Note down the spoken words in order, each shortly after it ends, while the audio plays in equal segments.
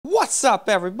What's up,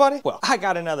 everybody? Well, I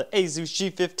got another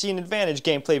Asus G15 Advantage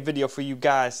gameplay video for you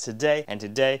guys today, and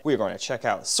today we're going to check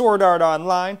out Sword Art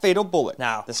Online Fatal Bullet.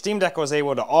 Now, the Steam Deck was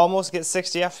able to almost get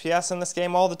 60 FPS in this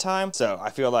game all the time, so I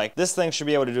feel like this thing should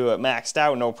be able to do it maxed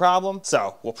out, no problem.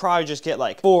 So we'll probably just get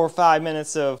like 4 or 5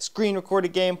 minutes of screen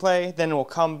recorded gameplay, then we'll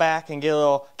come back and get a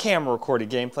little camera recorded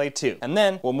gameplay too. And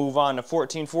then we'll move on to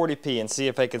 1440p and see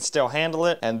if I can still handle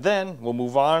it, and then we'll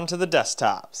move on to the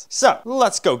desktops. So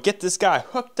let's go get this guy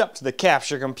hooked up to the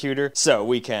capture computer so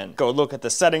we can go look at the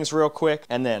settings real quick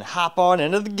and then hop on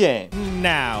into the game.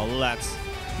 Now let's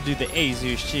do the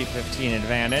Asus G15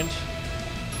 Advantage.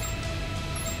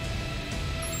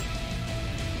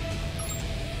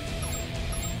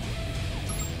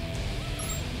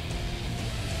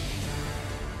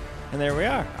 And there we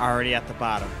are, already at the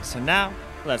bottom. So now,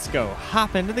 let's go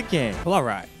hop into the game. Well,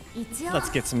 alright, let's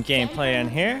get some gameplay in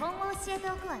here.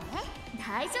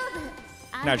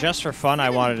 Now, just for fun, I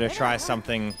wanted to try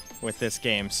something with this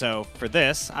game. So for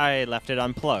this, I left it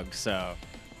unplugged. So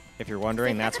if you're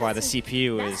wondering, that's why the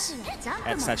CPU is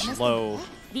at such low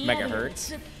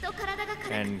megahertz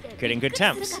and getting good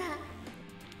temps.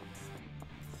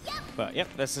 But yep,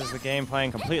 this is the game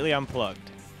playing completely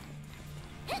unplugged.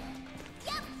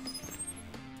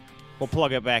 We'll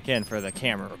plug it back in for the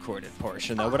camera recorded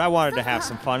portion though, but I wanted to have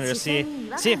some fun to see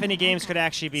if any games could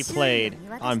actually be played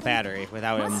on battery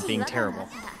without them being terrible.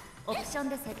 Oh,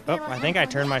 I think I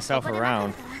turned myself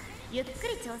around.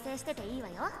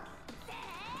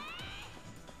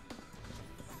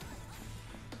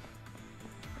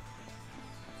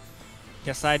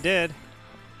 Yes, I did.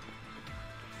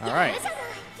 All right,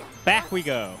 back we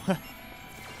go.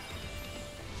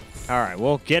 All right,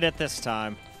 we'll get it this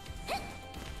time.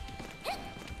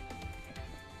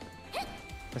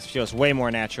 This feels way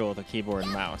more natural with a keyboard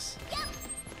and mouse.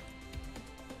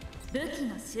 Man,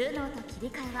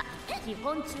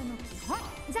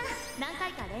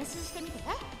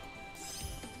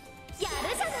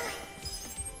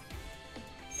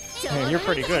 you're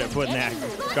pretty good at putting that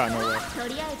gun away.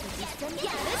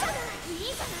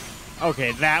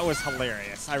 Okay, that was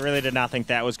hilarious. I really did not think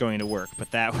that was going to work,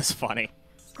 but that was funny.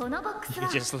 You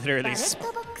just literally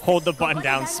hold the button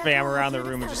down, spam around the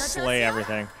room, and just slay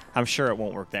everything. I'm sure it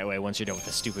won't work that way once you're done with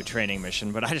the stupid training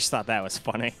mission, but I just thought that was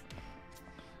funny.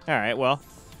 Alright, well,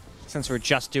 since we're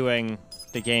just doing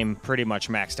the game pretty much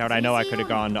maxed out, I know I could have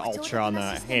gone to Ultra on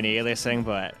the anti-aliasing,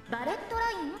 but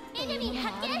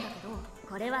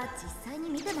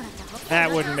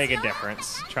that wouldn't make a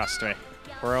difference, trust me.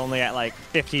 We're only at like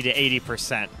 50 to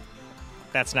 80%.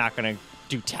 That's not going to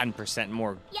do 10%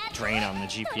 more drain on the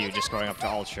GPU just going up to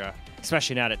Ultra,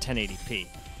 especially not at 1080p.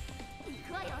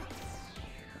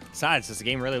 Besides, does the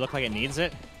game really look like it needs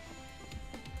it?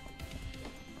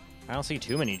 I don't see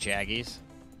too many jaggies.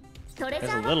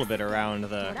 There's a little bit around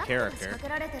the character.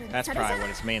 That's probably what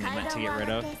it's mainly meant to get rid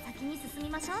of.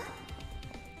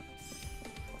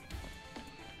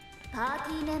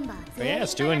 But yeah,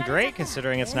 it's doing great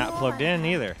considering it's not plugged in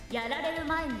either.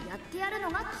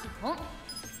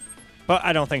 But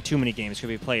I don't think too many games could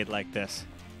be played like this.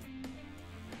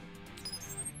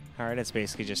 Alright, it's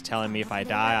basically just telling me if I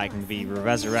die, I can be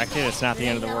resurrected. It's not the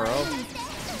end of the world.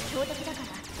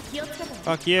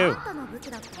 Fuck you,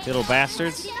 little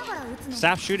bastards.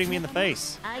 Stop shooting me in the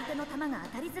face.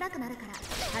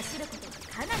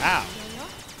 Ow.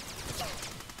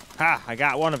 Ha, I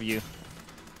got one of you.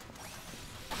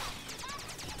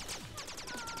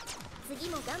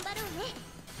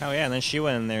 Oh yeah, and then she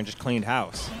went in there and just cleaned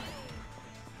house.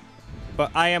 But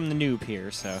I am the noob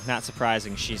here, so not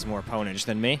surprising she's more ponage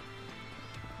than me.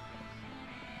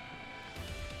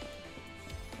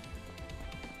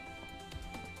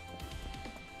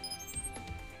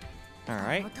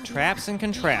 Alright, traps and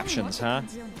contraptions, huh?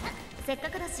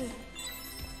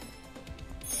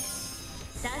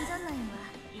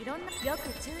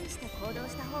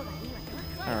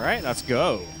 Alright, let's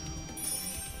go.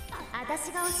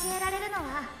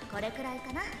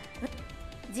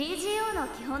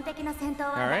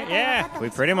 Alright, yeah, we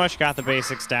pretty much got the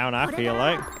basics down, I feel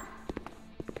like.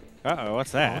 Uh-oh,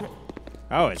 what's that?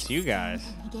 Oh, it's you guys.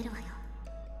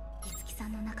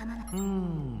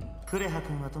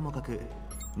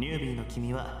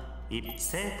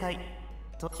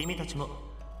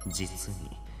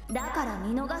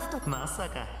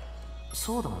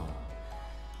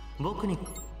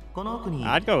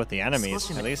 I'd go with the enemies,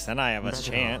 at least then I have a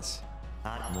chance.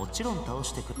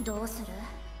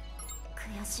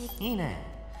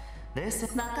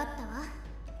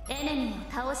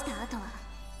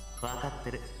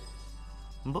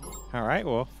 Alright,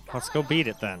 well, let's go beat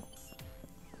it then.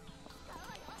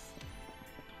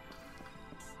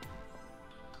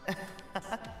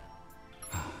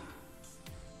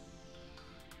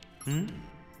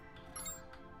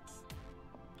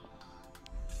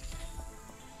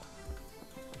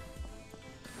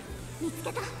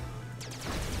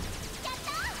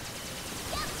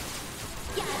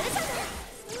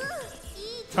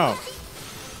 Oh.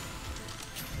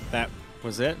 That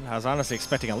was it? I was honestly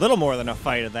expecting a little more than a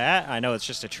fight of that. I know it's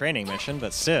just a training mission,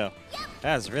 but still.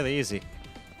 That was really easy.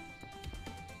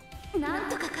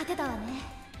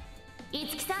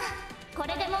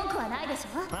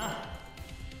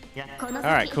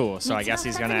 Alright, cool. So I guess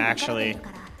he's gonna actually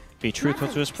be truthful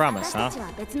to his promise, huh?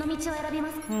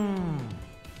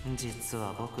 実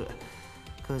は僕、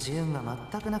くじ運が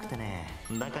全くなくてね。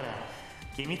だから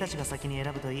君たちが先に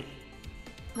選ぶといい。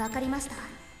わかりました。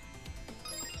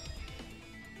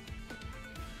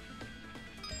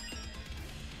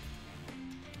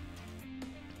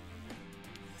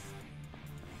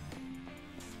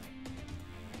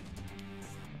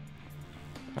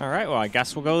Alright, well, I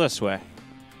guess we'll go this way.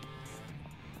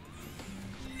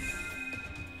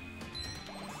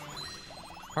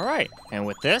 Alright, and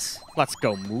with this, let's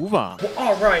go move on.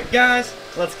 Well, alright, guys,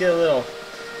 let's get a little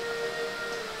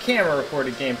camera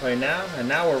recorded gameplay now. And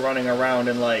now we're running around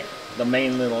in, like, the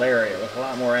main little area with a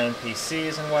lot more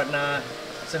NPCs and whatnot.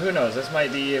 So who knows, this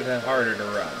might be even harder to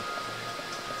run.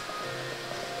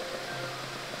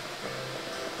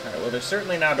 Alright, well, they're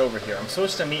certainly not over here. I'm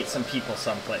supposed to meet some people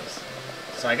someplace.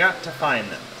 So I got to find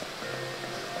them.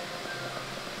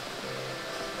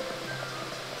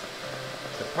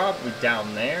 They're probably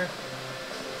down there.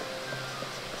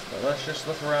 But let's just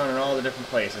look around in all the different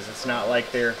places. It's not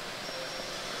like we're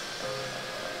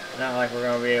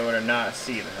going to be able to not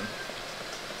see them.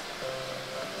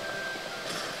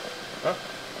 Oh.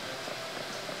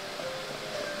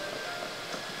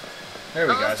 There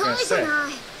we go, I was going to say.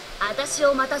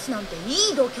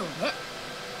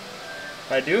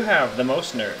 I do have the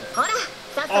most nerve.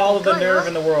 All of the nerve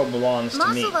in the world belongs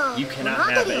to me. You cannot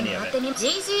have any of it.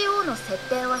 GGO の設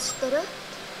定は知ってる？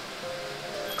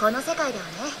この世界では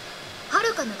ね、は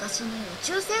るか昔に宇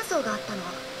宙戦争があったの。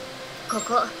こ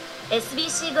こ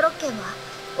SBC グロッケンは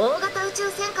大型宇宙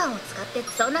戦艦を使って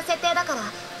そんな設定だから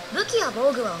武器や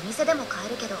防具はお店でも買え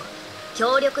るけど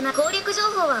強力な攻略情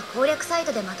報は攻略サイ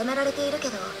トでまとめられているけ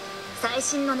ど最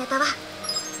新のネタは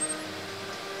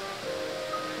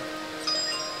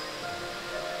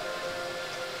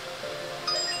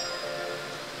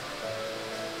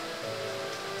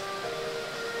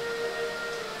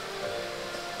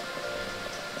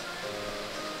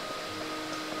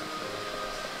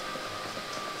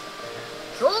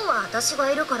今日は私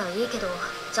がいるからいいけど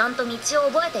ちゃんと道を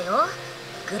覚えてよ。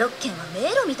グロッケンは迷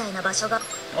路みたいな場所が。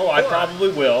Oh, I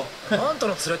probably will. あんた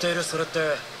の連れているそれって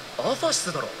アファシ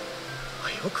スだろ。よ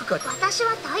くか。私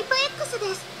はタイプ X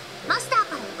です。マスター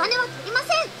からお金は取りません。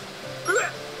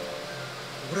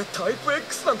俺タイプ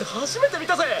X なんて初めて見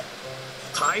たぜ。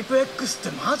タイプ X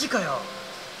ってマジかよ。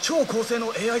超高性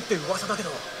能 AI って噂だけ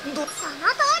ど。その通り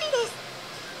です。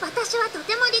私はと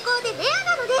ても利口でレ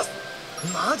アなのです。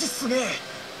マジすげえ。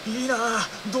いいな。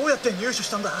どうやって入手し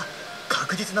たんだ。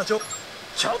確実なちょっ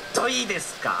といいで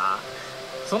すか。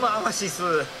そのアファシス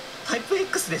タイプ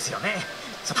X ですよね。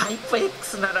タイプ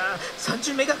X なら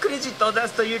30メガクレジットを出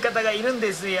すという方がいるん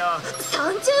ですよ。30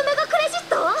メガクレジッ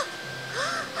ト？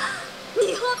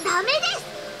日本ダメです。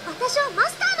私はマ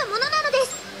スターのものなので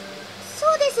す。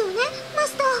そうですよね、マ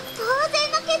スター。当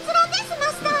然の結論です、マ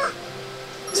ス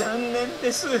ター。残念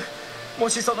です。も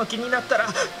しその気になったら。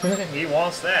He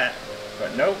wants that,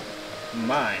 but nope,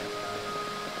 mine.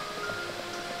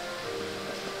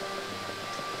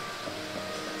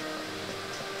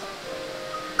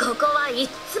 ここはいっ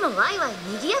つもワイワイ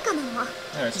賑やかなの。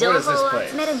情報を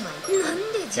集めるにはなん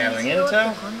で GGO って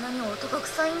こんなに男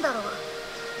臭いんだろう。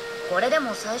これで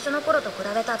も最初の頃と比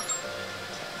べた。こ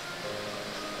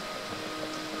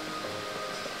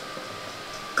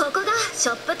こがシ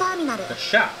ョップターミナル。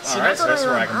品揃え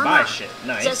はまあまあ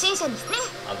初心者にして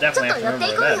ちょっと寄って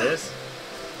いこうよ。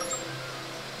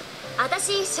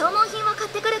私消耗品を買っ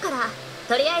てくるから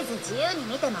とりあえず自由に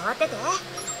見て回ってて。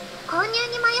購入に迷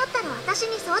ったら私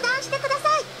に相談してくださ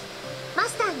い。マ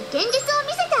スターに現実を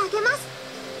見せてあげます。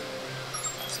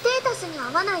ステータスに合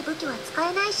わない武器は使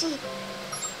えないし。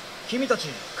君たち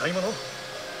買い物？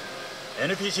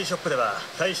 NPC ショップでは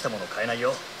大したもの買えない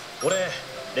よ。俺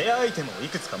レアアイテムをい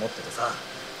くつか持っててさ。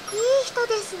いい人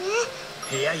です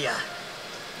ね。いやいや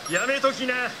やめとき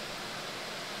な。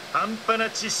半端な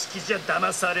知識じゃ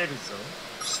騙されるぞ。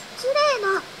失礼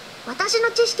な。私の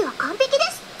知識は完璧で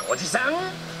す。おじさん。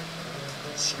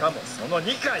しかもその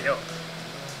2かよ。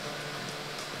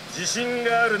自信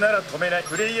があるなら止めない。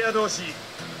プレイヤー同士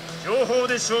情報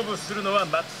で勝負するのは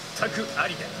全くあ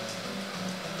りだ。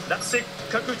せっ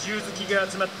かく銃好きが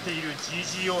集まっている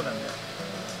GGO なんだ。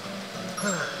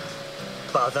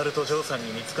バザルトジョーさん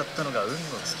に見つかったのが運の尽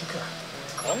きか。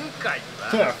今回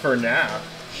は For now.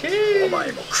 お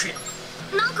前も食え。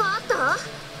なんかあった？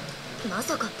ま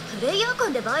さかプレイヤー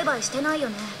間でバイバイしてないよ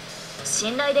ね。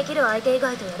信頼できる相手以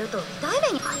外とやると痛い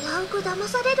目に。危うく騙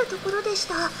されるところでし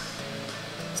た。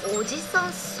おじさ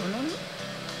んその2？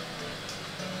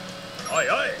おい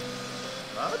おい、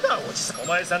まだおじさん。お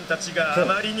前さんたちがあ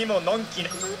まりにものんきな。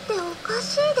だっておか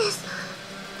しいです。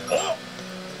お、い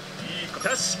い子。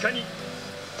確かに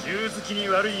銃好きに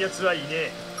悪いやつはいね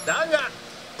え。だが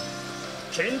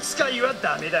剣使いは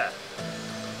ダメだ。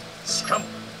しかも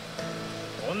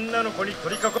女の子に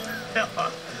取り囲む。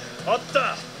あっ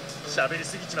た、喋り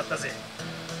すぎちまったぜ。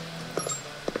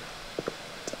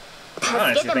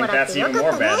I honestly think that's even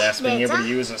more badass, being able to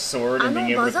use a sword and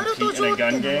being able to compete in a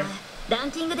gun game. In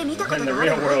the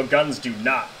real world, guns do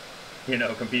not,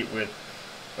 compete with,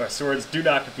 or swords do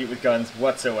not compete with guns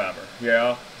whatsoever,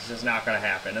 It's just not gonna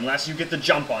happen, unless you get the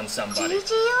jump on somebody.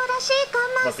 That's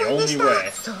the only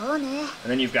way.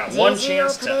 And then you've got one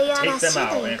chance to take them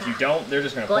out, and if you don't, they're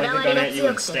just gonna point the gun at you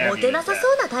and stab you to death.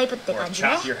 Or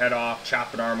chop your head off,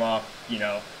 chop an arm off,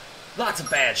 Lots of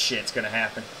bad shit's gonna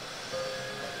happen.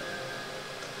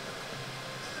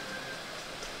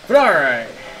 But alright,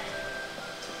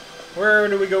 where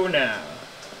do we go now?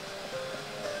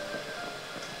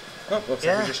 Oh, looks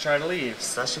like we just tried to leave.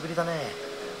 久しぶりだね。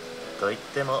と言っ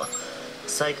ても、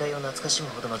再会を懐かしむ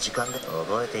ほどの時間で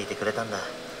覚えていてくれたんだ。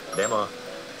でも、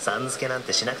さん付けなん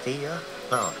てしなくていいよ。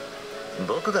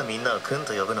僕がみんなを君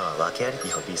と呼ぶのは訳あり。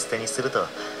呼び捨てにすると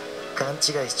勘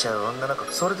違いしちゃう女の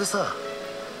子。それでさ、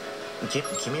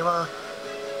君は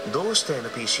どうして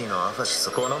NPC のアファシ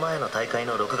ス、この前の大会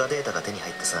の録画データが手に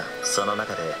入ってさ、その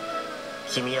中で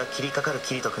君は切りかかる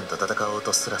キリト君と戦おう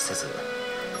とすらせず、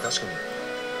確かに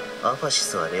アファシ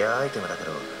スはレアアイテムだけ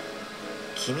ど、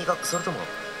君がそれとも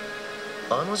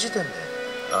あの時点で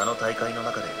あの大会の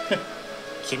中で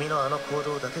君のあの行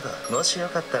動だけが、もしよ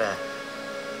かったら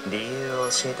理由を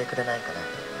教えてくれないかな。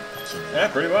君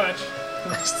は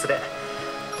失礼、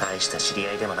大した知り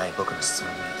合いでもない僕の質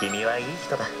問に、君はいい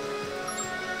人だ。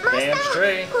マスタ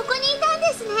ー、ここにいたんで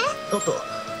すね。おっと、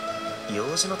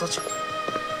用事の途中。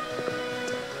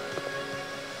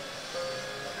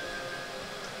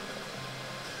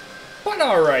But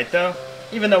alright though,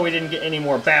 even though we didn't get any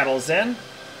more battles in,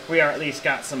 we at least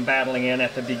got some battling in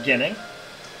at the beginning.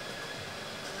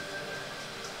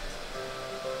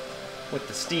 With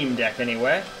the Steam Deck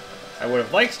anyway. I would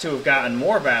have liked to have gotten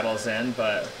more battles in,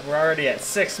 but we're already at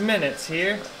 6 minutes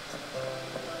here.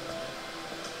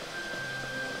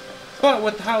 But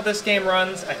with how this game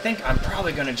runs, I think I'm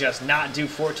probably going to just not do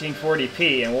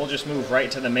 1440p, and we'll just move right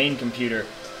to the main computer.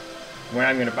 We're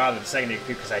not going to bother the secondary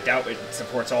computer because I doubt it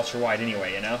supports ultra-wide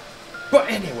anyway, But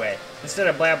anyway, instead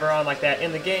of blabber on like that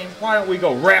in the game, why don't we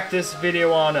go wrap this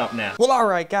video on up now? Well,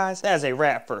 alright guys, that is a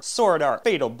wrap for Sword Art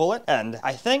Fatal Bullet, and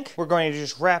I think we're going to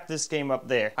just wrap this game up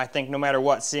there. I think no matter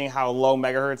what, seeing how low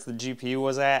megahertz the GPU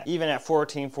was at, even at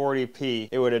 1440p,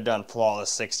 it would have done flawless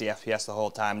 60 FPS the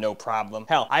whole time, no problem.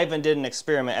 Hell, I even did an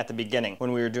experiment at the beginning.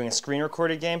 When we were doing a screen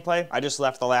recorded gameplay, I just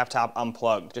left the laptop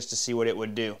unplugged just to see what it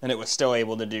would do, and it was still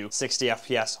able to do 60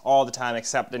 FPS all the time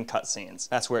except in cutscenes.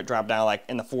 That's where it dropped down like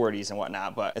in the 40s and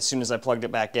whatnot, but as soon as I plugged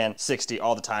it back in, 60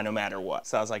 all the time no matter what.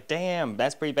 So I was like, damn,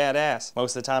 that's pretty badass.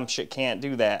 Most of the time shit can't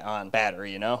do that on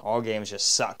battery, All games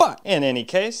just suck. But in any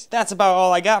case, that's about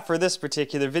all I got for this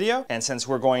particular video, and since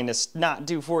we're going to not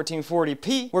do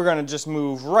 1440p, we're going to just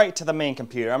move right to the main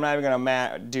computer. I'm not even going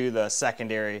to do the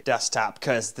secondary desktop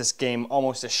because this game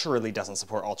almost assuredly doesn't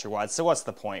support ultra-wide, so what's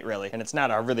the point really? And it's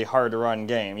not a really hard to run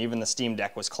game. Even the Steam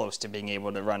Deck was close to being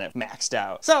able to run it maxed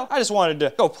out. So I just wanted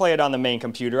to go play it on the main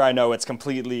computer. I know it's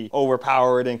completely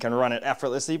overpowered and can run it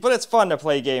effortlessly, but it's fun to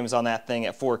play games on that thing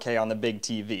at 4K on the big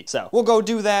TV. So we'll go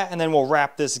do that, and then we'll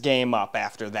wrap this game up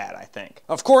after that, I think.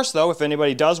 Of course though, if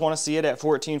anybody does want to see it at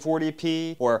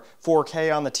 1440p or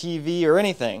 4K on the TV or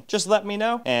anything, just let me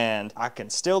know and I can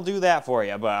still do that for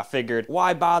you, but I figured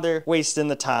why bother wasting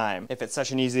the time if it's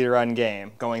such an easy to run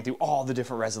game, going through all the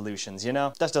different resolutions,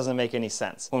 That doesn't make any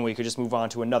sense when we could just move on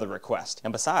to another request.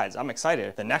 And besides, I'm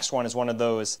excited. The next one is one of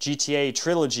those GTA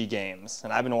trilogy games,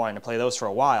 and I've been wanting to play those for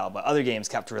a while, but other games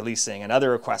kept releasing and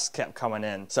other requests kept coming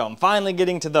in. So I'm finally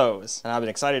getting to those, and I've been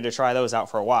excited to try those out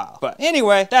for a while. But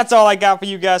anyway, that's all I got for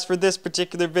you guys for this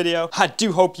particular video. I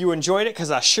do hope you enjoyed it,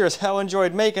 because I sure as hell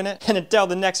enjoyed making it. And until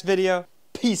the next video,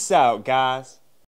 peace out, guys.